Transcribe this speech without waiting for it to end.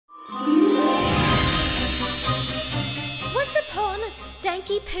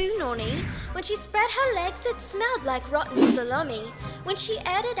stanky poo nonny. When she spread her legs, it smelled like rotten salami. When she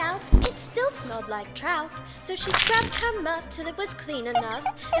aired it out, it still smelled like trout. So she scrubbed her muff till it was clean enough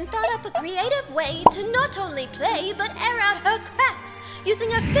and thought up a creative way to not only play but air out her cracks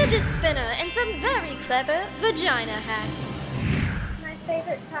using a fidget spinner and some very clever vagina hacks. My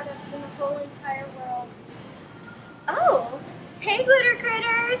favorite products in the whole entire world. Oh! Hey glitter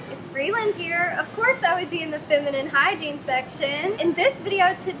critters! It's Breland here. Of course I would be in the feminine hygiene section. In this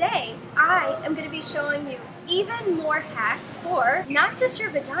video today, I am going to be showing you even more hacks for not just your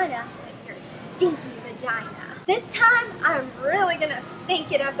vagina, but your stinky vagina. This time, I'm really going to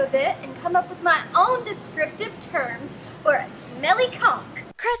stink it up a bit and come up with my own descriptive terms for a smelly conch.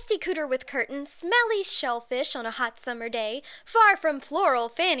 Crusty cooter with curtains, smelly shellfish on a hot summer day, far from floral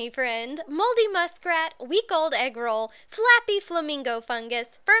fanny friend, moldy muskrat, week-old egg roll, flappy flamingo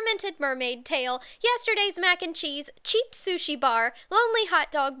fungus, fermented mermaid tail, yesterday's mac and cheese, cheap sushi bar, lonely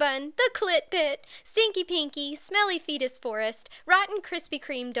hot dog bun, the clit pit, stinky pinky, smelly fetus forest, rotten Krispy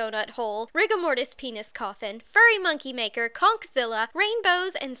Kreme donut hole, rigor mortis penis coffin, furry monkey maker, conchzilla,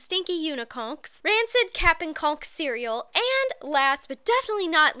 rainbows and stinky uniconchs, rancid cap and conch cereal, and last but definitely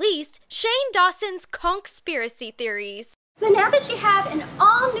not least, Shane Dawson's conchspiracy theories. So now that you have an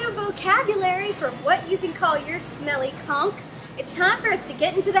all-new vocabulary for what you can call your smelly conch, it's time for us to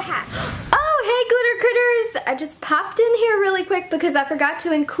get into the hack. Oh, hey glitter critters! I just popped in here really quick because I forgot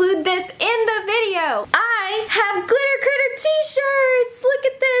to include this in the video. I have glitter critter t-shirts!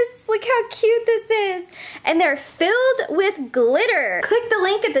 Look at this! Look how cute this is! And they're filled with glitter. Click the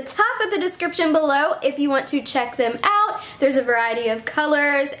link at the top of the description below if you want to check them out. There's a variety of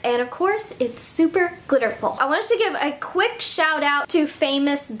colors, and of course, it's super glitterful. I wanted to give a quick shout out to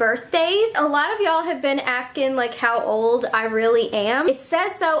famous birthdays. A lot of y'all have been asking like how old I really am. It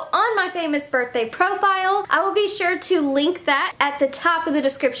says so on my famous birthday profile. I will be sure to link that at the top of the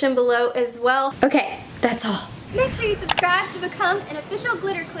description below as well. Okay, that's all. Make sure you subscribe to become an official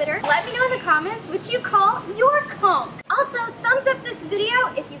glitter critter. Let me know in the comments what you call your conch. Also, thumbs up this video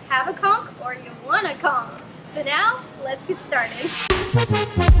if you have a conch or you want a conch. So now, let's get started.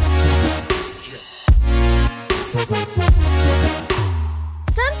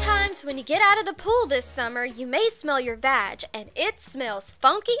 Sometimes when you get out of the pool this summer, you may smell your vag, and it smells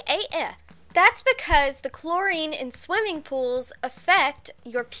funky AF. That's because the chlorine in swimming pools affect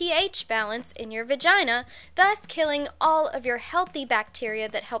your pH balance in your vagina, thus killing all of your healthy bacteria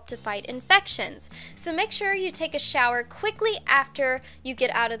that help to fight infections. So make sure you take a shower quickly after you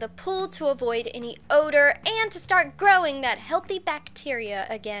get out of the pool to avoid any odor and to start growing that healthy bacteria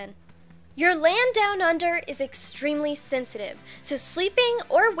again. Your land down under is extremely sensitive, so sleeping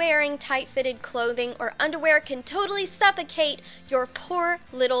or wearing tight-fitted clothing or underwear can totally suffocate your poor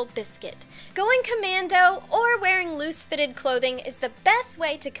little biscuit. Going commando or wearing loose-fitted clothing is the best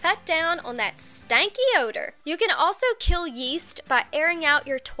way to cut down on that stanky odor. You can also kill yeast by airing out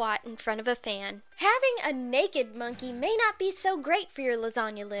your twat in front of a fan. Having a naked monkey may not be so great for your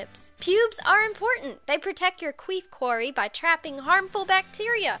lasagna lips. Pubes are important. They protect your queef quarry by trapping harmful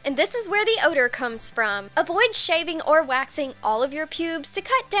bacteria. And this is where the odor comes from. Avoid shaving or waxing all of your pubes to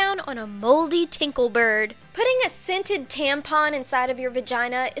cut down on a moldy tinklebird. Putting a scented tampon inside of your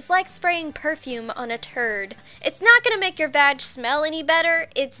vagina is like spraying perfume on a turd. It's not going to make your vag smell any better.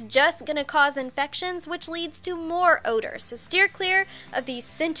 It's just going to cause infections, which leads to more odor. So steer clear of these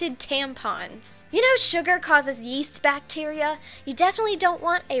scented tampons. You know sugar causes yeast bacteria? You definitely don't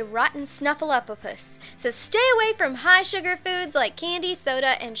want a rotten snuffleupagus. So stay away from high sugar foods like candy,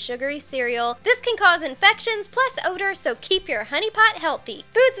 soda, and sugary cereal. This can cause infections plus odor, so keep your honeypot healthy.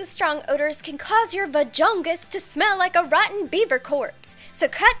 Foods with strong odors can cause your vajongus to smell like a rotten beaver corpse. So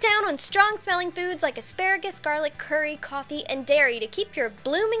cut down on strong-smelling foods like asparagus, garlic, curry, coffee, and dairy to keep your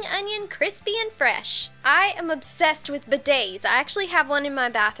blooming onion crispy and fresh. I am obsessed with bidets. I actually have one in my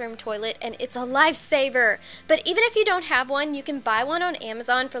bathroom toilet, and it's a lifesaver. But even if you don't have one, you can buy one on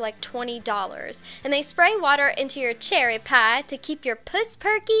Amazon for like $20. And they spray water into your cherry pie to keep your puss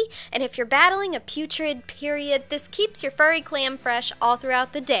perky, and if you're battling a putrid period, this keeps your furry clam fresh all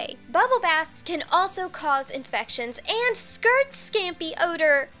throughout the day. Bubble baths can also cause infections and skirt scampy odor.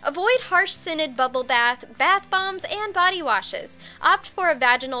 Avoid harsh-scented bubble bath, bath bombs, and body washes. Opt for a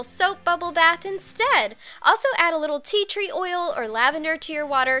vaginal soap bubble bath instead. Also add a little tea tree oil or lavender to your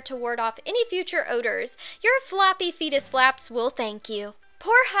water to ward off any future odors. Your floppy fetus flaps will thank you.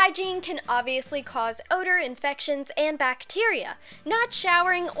 Poor hygiene can obviously cause odor, infections, and bacteria. Not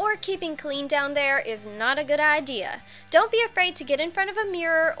showering or keeping clean down there is not a good idea. Don't be afraid to get in front of a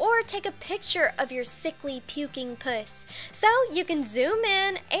mirror or take a picture of your sickly, puking puss, so you can zoom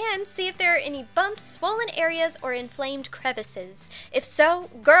in and see if there are any bumps, swollen areas, or inflamed crevices. If so,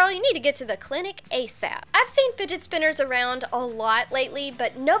 girl, you need to get to the clinic ASAP. I've seen fidget spinners around a lot lately,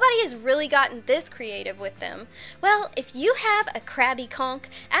 but nobody has really gotten this creative with them. Well, if you have a crabby conch,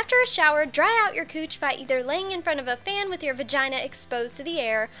 after a shower, dry out your cooch by either laying in front of a fan with your vagina exposed to the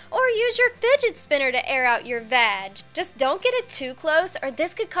air, or use your fidget spinner to air out your vag. Just don't get it too close, or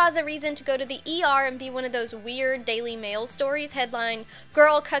this could cause a reason to go to the ER and be one of those weird Daily Mail stories headline,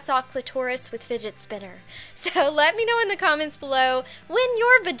 "Girl cuts off clitoris with fidget spinner." So let me know in the comments below when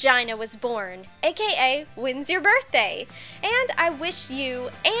your vagina was born, aka when's your birthday? And I wish you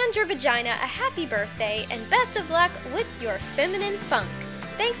and your vagina a happy birthday and best of luck with your feminine funk.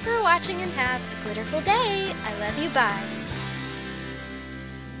 Thanks for watching and have a glitterful day. I love you. Bye.